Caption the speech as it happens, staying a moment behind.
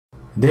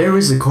There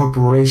is a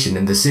corporation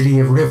in the City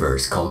of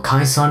Rivers called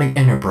Kaisonic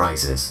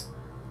Enterprises.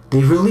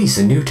 They release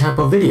a new type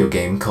of video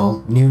game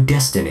called New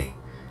Destiny.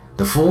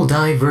 The full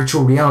dive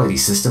virtual reality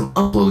system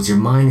uploads your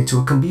mind into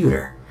a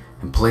computer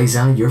and plays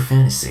out your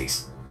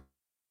fantasies.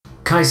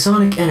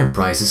 Kaisonic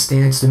Enterprises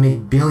stands to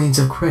make billions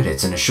of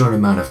credits in a short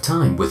amount of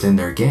time within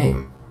their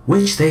game,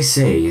 which they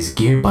say is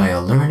geared by a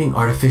learning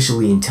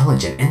artificially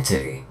intelligent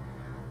entity.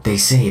 They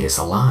say it is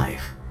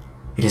alive.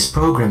 It is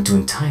programmed to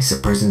entice a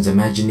person's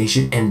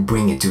imagination and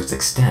bring it to its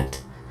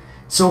extent.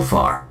 So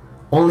far,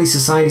 only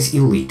society's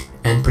elite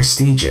and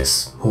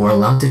prestigious who are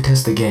allowed to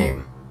test the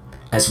game,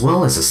 as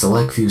well as a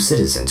select few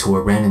citizens who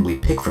are randomly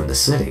picked from the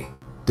city.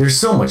 There's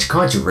so much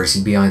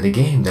controversy behind the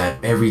game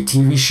that every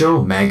TV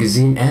show,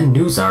 magazine, and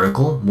news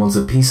article wants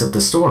a piece of the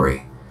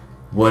story.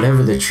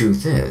 Whatever the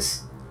truth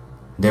is,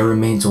 there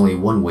remains only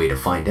one way to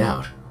find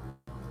out.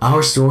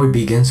 Our story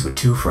begins with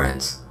two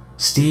friends,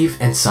 Steve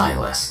and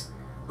Silas,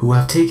 who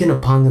have taken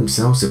upon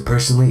themselves to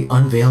personally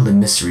unveil the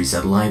mysteries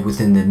that lie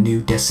within the New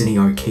Destiny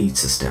arcade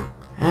system.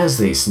 As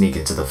they sneak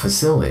into the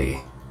facility,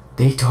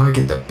 they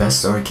target the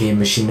best arcade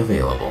machine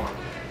available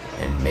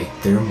and make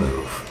their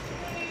move.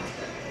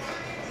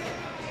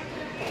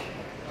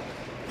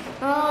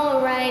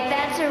 All right,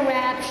 that's a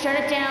wrap. Shut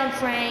it down,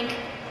 Frank.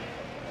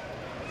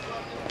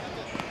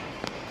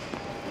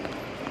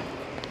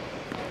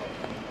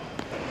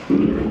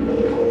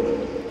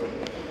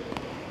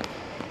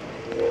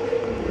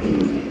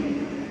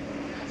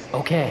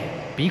 Okay,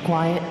 be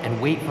quiet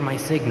and wait for my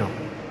signal.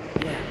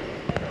 Yeah.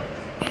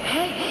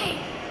 Hey,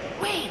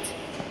 wait!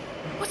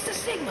 What's the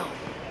signal?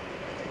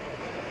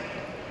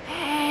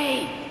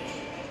 Hey!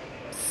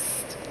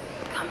 Psst,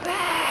 come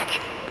back!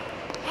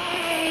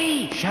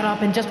 Hey! Shut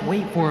up and just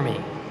wait for me.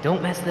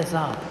 Don't mess this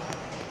up.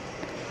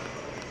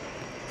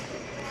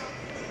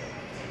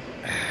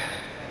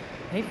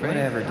 Hey, Frank,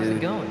 Whatever, how's dude.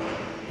 it going?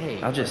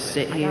 Hey, I'll just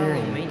sit I got here a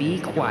little and maintenance be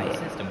to do on quiet.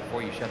 the system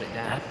before you shut it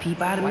down. Gotta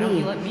peep out of Why don't me.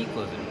 you let me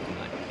close it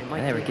tonight? It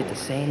might I never take get a to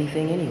while. say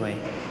anything anyway.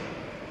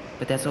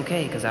 But that's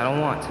okay, because I don't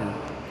want to.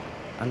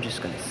 I'm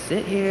just gonna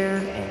sit here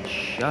and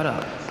shut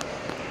up.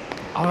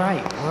 All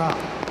right, we're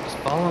off. Just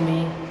follow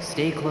me,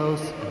 stay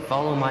close, and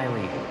follow my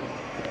lead.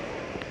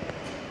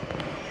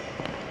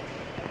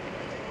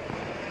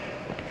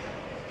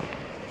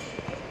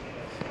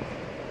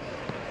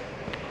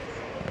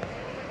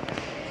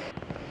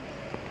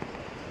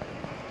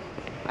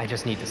 I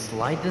just need to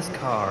slide this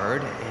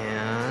card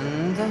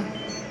and...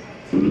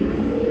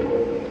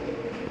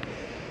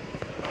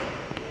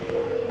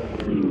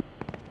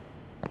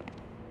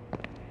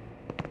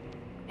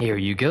 Here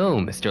you go,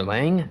 Mr.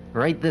 Lang.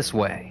 Right this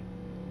way.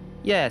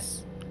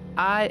 Yes,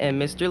 I am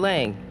Mr.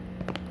 Lang.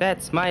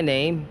 That's my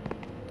name.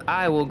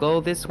 I will go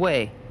this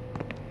way.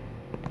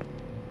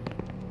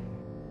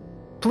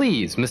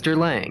 Please, Mr.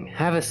 Lang,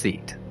 have a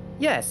seat.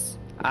 Yes,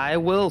 I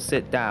will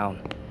sit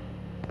down.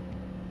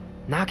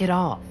 Knock it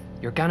off.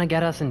 You're gonna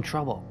get us in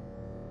trouble.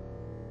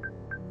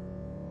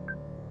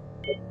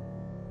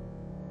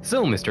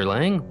 So, Mr.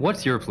 Lang,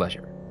 what's your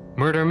pleasure?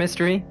 Murder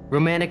mystery?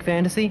 Romantic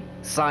fantasy?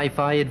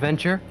 Sci-fi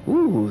adventure?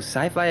 Ooh,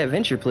 sci-fi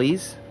adventure,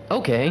 please.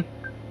 Okay.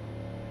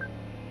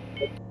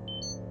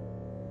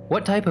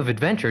 What type of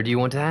adventure do you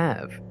want to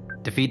have?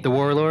 Defeat the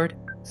warlord?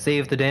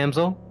 Save the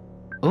damsel?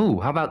 Ooh,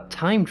 how about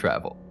time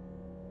travel?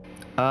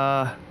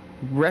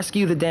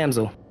 Rescue the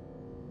damsel.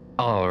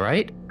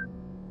 Alright.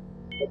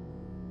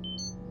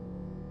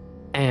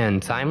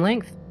 And time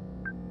length?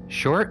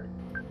 Short?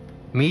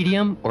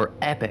 Medium? Or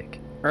epic?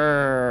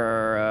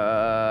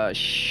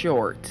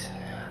 Short.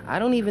 I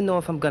don't even know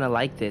if I'm gonna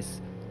like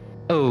this.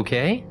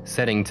 Okay,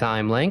 setting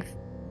time length.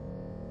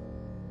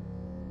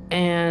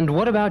 And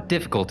what about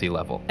difficulty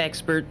level?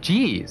 Expert.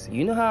 Jeez,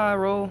 You know how I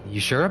roll. you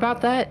sure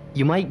about that?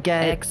 You might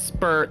get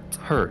Expert.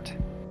 hurt.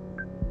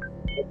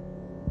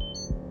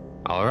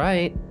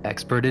 Alright,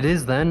 expert it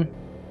is then.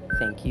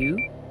 Thank you.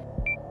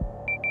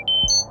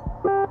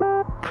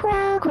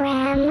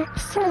 Program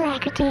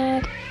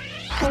selected.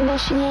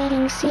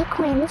 Initiating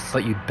sequence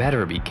But you'd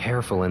better be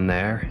careful in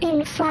there.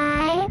 in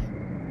 5,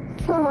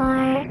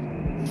 4,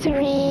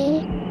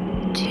 3,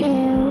 2,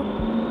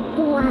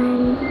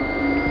 1.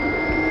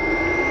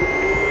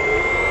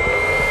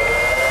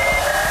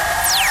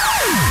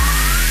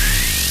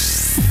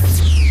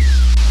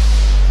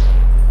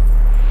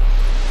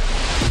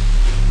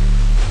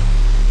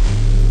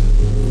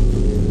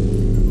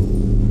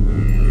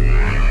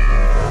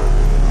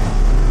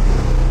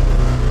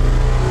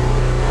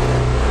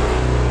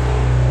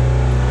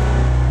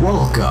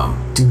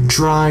 Welcome to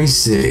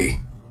Tri-City,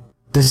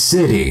 the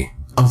city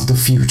of the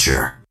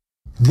future.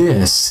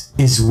 This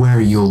is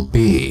where you'll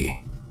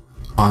be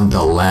on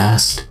the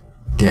last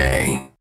day.